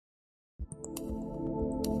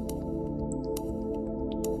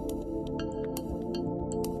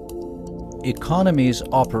Economies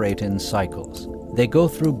operate in cycles. They go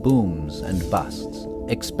through booms and busts,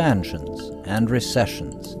 expansions and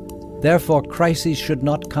recessions. Therefore, crises should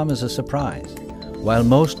not come as a surprise. While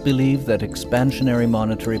most believe that expansionary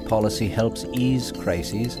monetary policy helps ease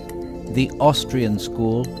crises, the Austrian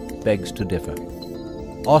school begs to differ.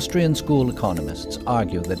 Austrian school economists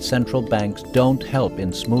argue that central banks don't help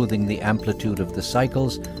in smoothing the amplitude of the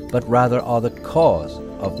cycles, but rather are the cause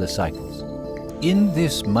of the cycles. In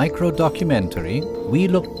this micro-documentary, we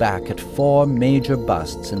look back at 4 major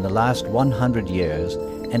busts in the last 100 years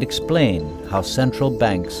and explain how central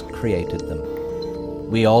banks created them.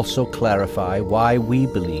 We also clarify why we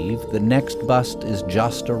believe the next bust is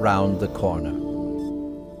just around the corner.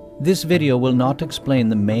 This video will not explain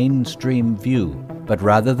the mainstream view, but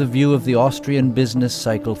rather the view of the Austrian business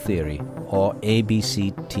cycle theory, or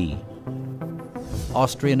ABCT.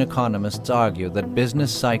 Austrian economists argue that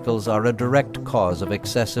business cycles are a direct cause of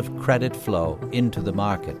excessive credit flow into the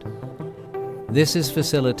market. This is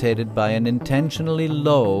facilitated by an intentionally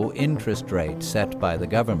low interest rate set by the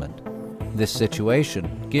government. This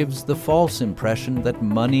situation gives the false impression that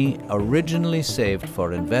money originally saved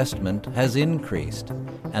for investment has increased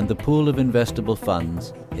and the pool of investable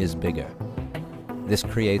funds is bigger. This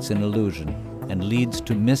creates an illusion and leads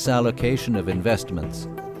to misallocation of investments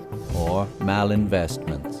or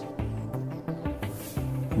malinvestments.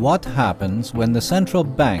 What happens when the central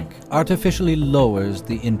bank artificially lowers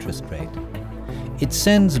the interest rate? It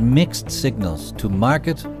sends mixed signals to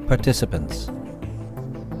market participants.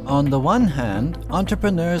 On the one hand,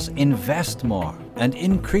 entrepreneurs invest more and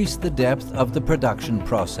increase the depth of the production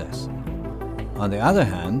process. On the other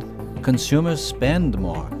hand, consumers spend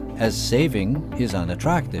more, as saving is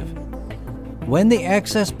unattractive. When the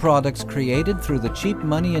excess products created through the cheap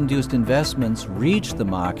money-induced investments reach the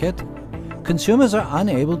market, consumers are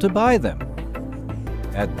unable to buy them.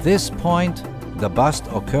 At this point, the bust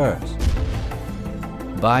occurs.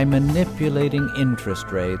 By manipulating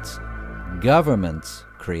interest rates, governments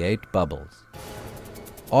create bubbles.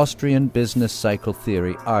 Austrian business cycle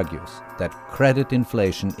theory argues that credit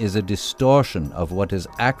inflation is a distortion of what is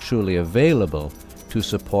actually available to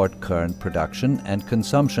support current production and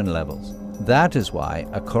consumption levels. That is why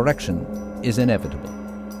a correction is inevitable.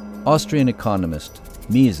 Austrian economist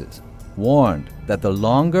Mises warned that the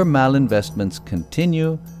longer malinvestments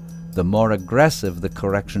continue, the more aggressive the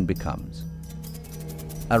correction becomes.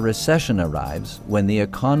 A recession arrives when the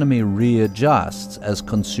economy readjusts as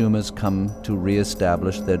consumers come to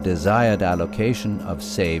re-establish their desired allocation of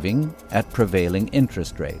saving at prevailing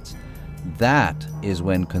interest rates. That is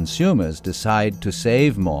when consumers decide to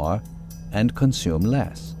save more and consume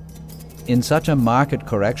less. In such a market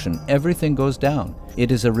correction, everything goes down.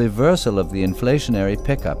 It is a reversal of the inflationary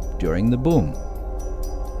pickup during the boom.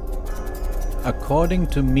 According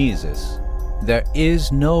to Mises, there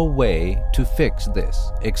is no way to fix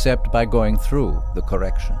this except by going through the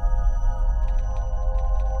correction.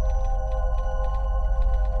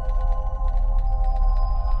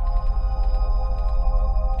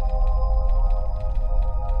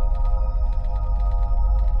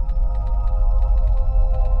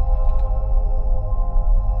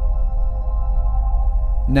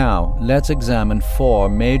 Now, let's examine 4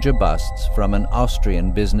 major busts from an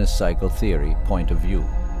Austrian business cycle theory point of view.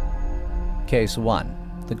 Case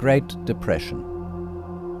 1. The Great Depression.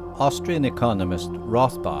 Austrian economist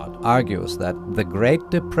Rothbard argues that the Great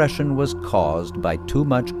Depression was caused by too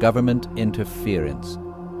much government interference.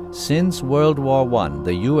 Since World War I,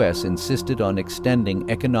 the US insisted on extending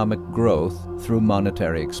economic growth through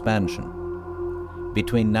monetary expansion.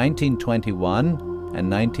 Between 1921 and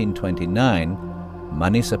 1929,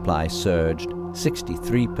 money supply surged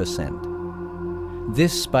 63%.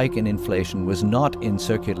 This spike in inflation was not in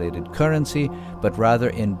circulated currency, but rather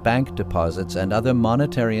in bank deposits and other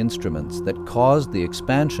monetary instruments that caused the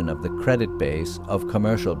expansion of the credit base of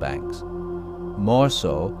commercial banks. More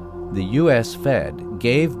so, the US Fed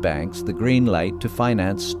gave banks the green light to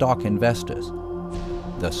finance stock investors.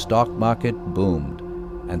 The stock market boomed,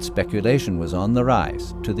 and speculation was on the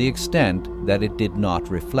rise to the extent that it did not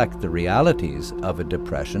reflect the realities of a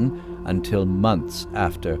depression until months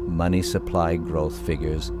after money supply growth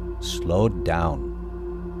figures slowed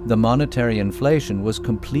down. The monetary inflation was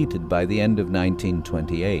completed by the end of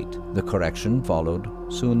 1928. The correction followed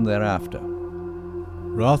soon thereafter.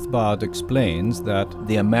 Rothbard explains that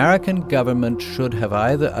the American government should have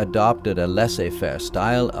either adopted a laissez-faire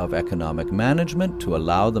style of economic management to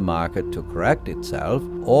allow the market to correct itself,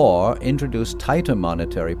 or introduce tighter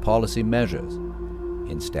monetary policy measures.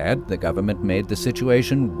 Instead, the government made the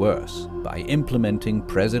situation worse by implementing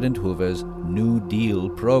President Hoover's New Deal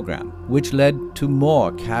program, which led to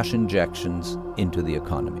more cash injections into the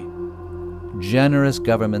economy. Generous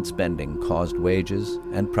government spending caused wages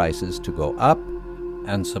and prices to go up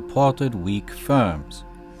and supported weak firms.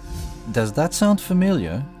 Does that sound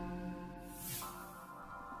familiar?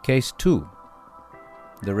 Case 2.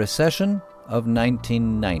 The recession of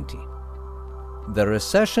 1990. The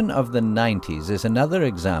recession of the 90s is another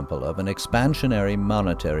example of an expansionary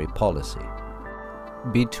monetary policy.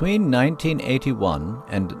 Between 1981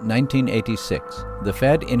 and 1986, the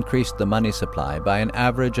Fed increased the money supply by an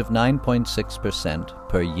average of 9.6%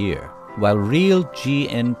 per year, while real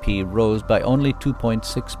GNP rose by only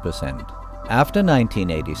 2.6%. After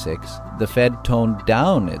 1986, the Fed toned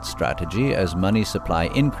down its strategy as money supply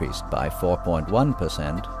increased by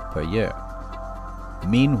 4.1% per year.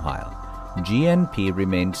 Meanwhile, GNP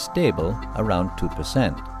remained stable around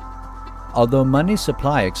 2%. Although money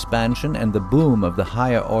supply expansion and the boom of the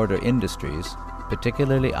higher order industries,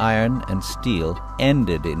 particularly iron and steel,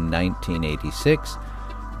 ended in 1986,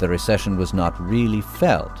 the recession was not really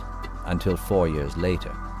felt until 4 years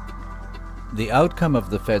later. The outcome of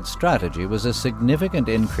the Fed's strategy was a significant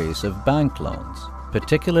increase of bank loans,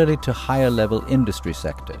 particularly to higher-level industry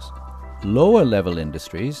sectors. Lower-level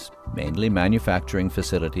industries, mainly manufacturing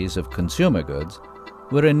facilities of consumer goods,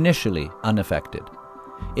 were initially unaffected.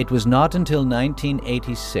 It was not until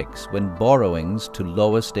 1986 when borrowings to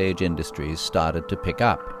lower-stage industries started to pick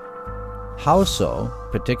up. How so,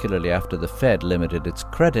 particularly after the Fed limited its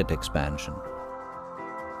credit expansion?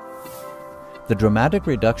 The dramatic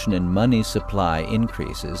reduction in money supply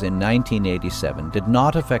increases in 1987 did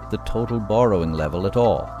not affect the total borrowing level at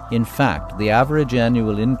all. In fact, the average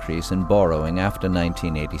annual increase in borrowing after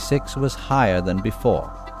 1986 was higher than before.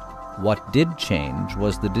 What did change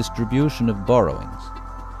was the distribution of borrowings.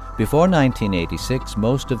 Before 1986,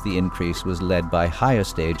 most of the increase was led by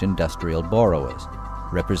higher-stage industrial borrowers,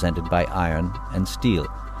 represented by iron and steel.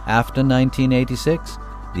 After 1986,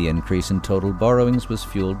 the increase in total borrowings was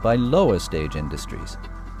fueled by lower-stage industries,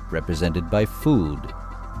 represented by food.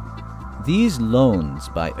 These loans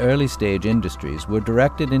by early-stage industries were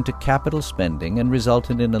directed into capital spending and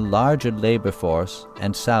resulted in a larger labor force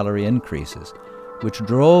and salary increases, which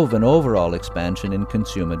drove an overall expansion in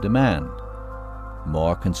consumer demand.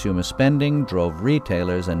 More consumer spending drove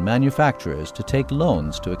retailers and manufacturers to take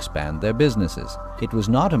loans to expand their businesses. It was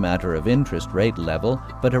not a matter of interest rate level,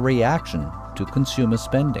 but a reaction to consumer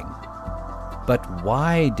spending. But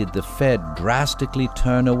why did the Fed drastically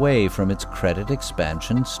turn away from its credit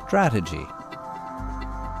expansion strategy?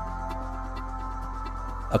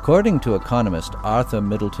 According to economist Arthur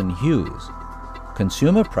Middleton Hughes,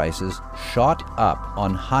 consumer prices shot up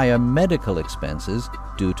on higher medical expenses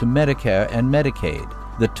due to Medicare and Medicaid.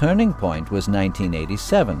 The turning point was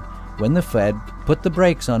 1987, when the Fed put the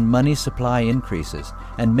brakes on money supply increases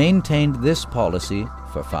and maintained this policy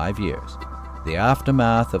for 5 years. The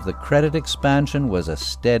aftermath of the credit expansion was a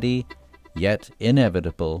steady, yet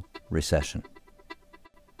inevitable, recession.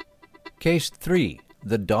 Case 3.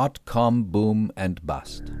 The dot-com boom and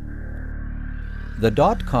bust. The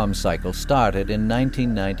dot-com cycle started in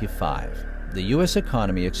 1995. The U.S.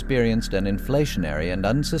 economy experienced an inflationary and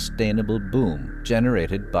unsustainable boom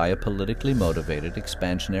generated by a politically motivated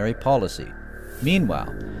expansionary policy.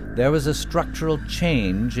 Meanwhile, there was a structural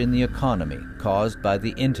change in the economy caused by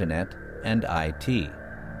the Internet and IT.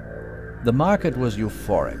 The market was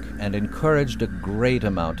euphoric and encouraged a great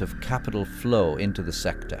amount of capital flow into the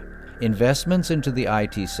sector. Investments into the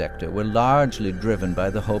IT sector were largely driven by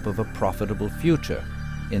the hope of a profitable future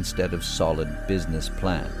instead of solid business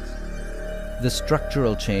plans. The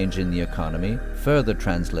structural change in the economy further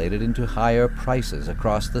translated into higher prices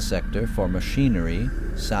across the sector for machinery,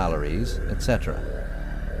 salaries, etc.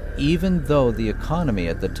 Even though the economy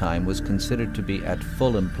at the time was considered to be at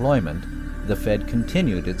full employment, the Fed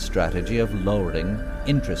continued its strategy of lowering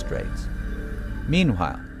interest rates.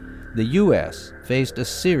 Meanwhile, the U.S. faced a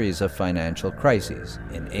series of financial crises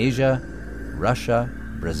in Asia, Russia,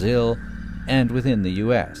 Brazil, and within the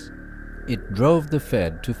U.S. It drove the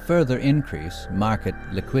Fed to further increase market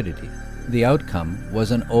liquidity. The outcome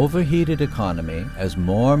was an overheated economy as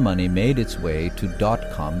more money made its way to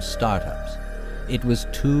dot-com startups. It was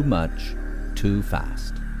too much, too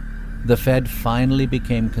fast. The Fed finally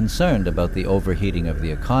became concerned about the overheating of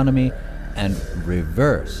the economy and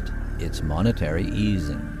reversed its monetary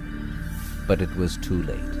easing. But it was too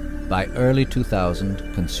late. By early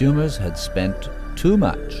 2000, consumers had spent too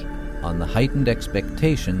much on the heightened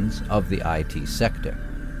expectations of the IT sector.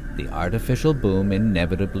 The artificial boom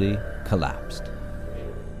inevitably collapsed.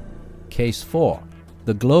 Case 4.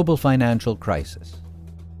 The global financial crisis.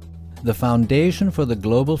 The foundation for the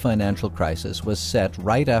global financial crisis was set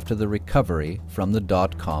right after the recovery from the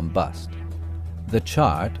dot-com bust. The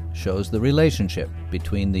chart shows the relationship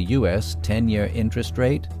between the U.S. 10-year interest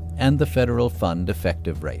rate and the federal fund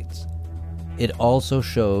effective rates. It also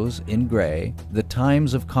shows, in gray, the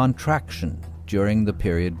times of contraction during the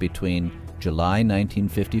period between July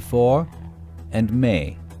 1954 and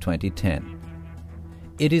May 2010.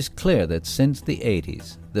 It is clear that since the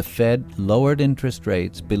 80s, the Fed lowered interest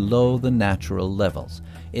rates below the natural levels.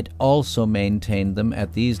 It also maintained them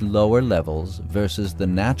at these lower levels versus the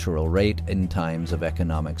natural rate in times of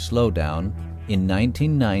economic slowdown in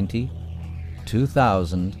 1990,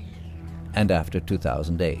 2000, and after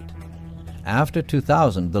 2008. After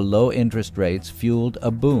 2000, the low interest rates fueled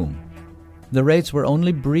a boom. The rates were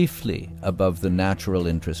only briefly above the natural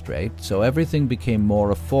interest rate, so everything became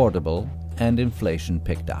more affordable and inflation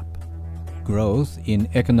picked up. Growth in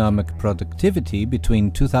economic productivity between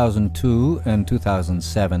 2002 and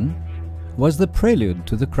 2007 was the prelude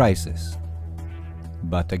to the crisis.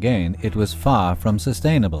 But again, it was far from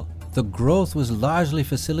sustainable. The growth was largely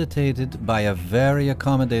facilitated by a very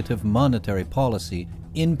accommodative monetary policy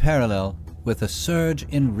in parallel with a surge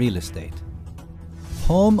in real estate.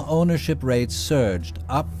 Home ownership rates surged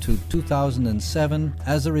up to 2007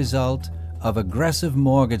 as a result of aggressive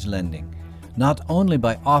mortgage lending, not only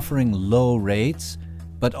by offering low rates,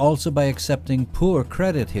 but also by accepting poor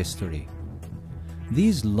credit history.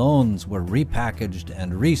 These loans were repackaged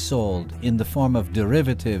and resold in the form of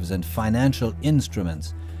derivatives and financial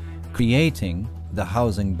instruments, creating the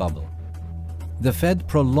housing bubble. The Fed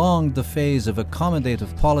prolonged the phase of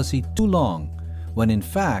accommodative policy too long, when in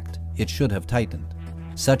fact it should have tightened.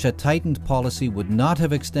 Such a tightened policy would not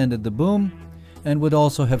have extended the boom and would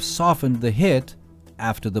also have softened the hit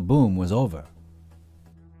after the boom was over.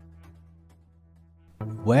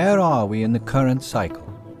 Where are we in the current cycle?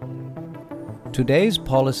 Today's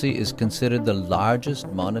policy is considered the largest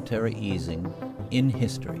monetary easing in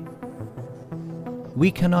history. We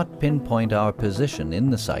cannot pinpoint our position in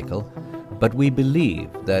the cycle, but we believe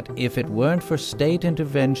that if it weren't for state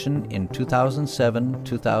intervention in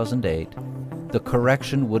 2007-2008, the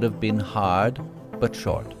correction would have been hard but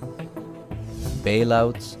short.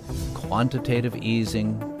 Bailouts, quantitative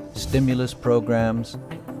easing, stimulus programs,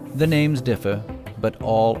 the names differ, but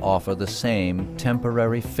all offer the same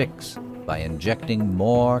temporary fix by injecting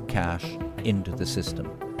more cash into the system.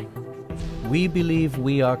 We believe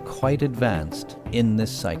we are quite advanced in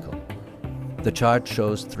this cycle. The chart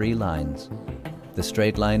shows 3 lines. The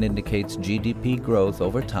straight line indicates GDP growth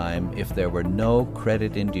over time if there were no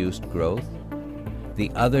credit-induced growth.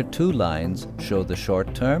 The other 2 lines show the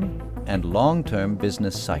short-term and long-term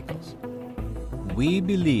business cycles. We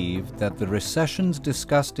believe that the recessions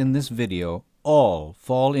discussed in this video all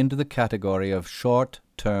fall into the category of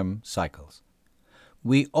short-term cycles.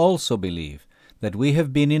 We also believe that we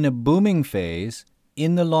have been in a booming phase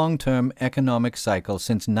in the long-term economic cycle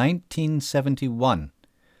since 1971,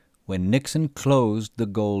 when Nixon closed the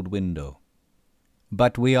gold window.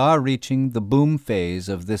 But we are reaching the boom phase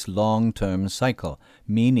of this long-term cycle,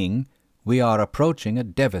 meaning we are approaching a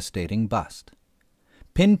devastating bust.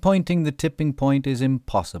 Pinpointing the tipping point is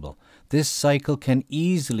impossible. This cycle can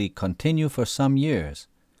easily continue for some years.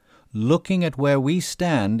 Looking at where we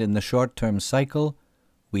stand in the short-term cycle,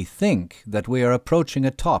 we think that we are approaching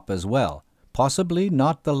a top as well, possibly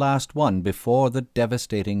not the last one before the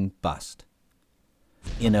devastating bust.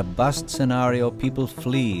 In a bust scenario, people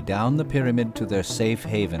flee down the pyramid to their safe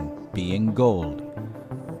haven, being gold.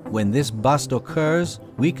 When this bust occurs,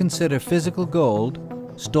 we consider physical gold,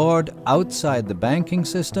 stored outside the banking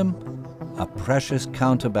system, a precious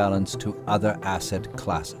counterbalance to other asset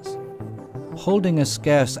classes. Holding a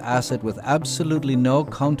scarce asset with absolutely no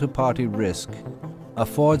counterparty risk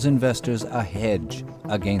affords investors a hedge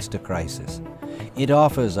against a crisis. It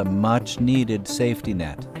offers a much-needed safety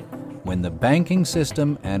net when the banking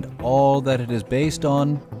system and all that it is based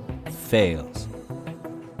on fails.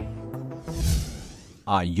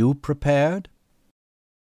 Are you prepared?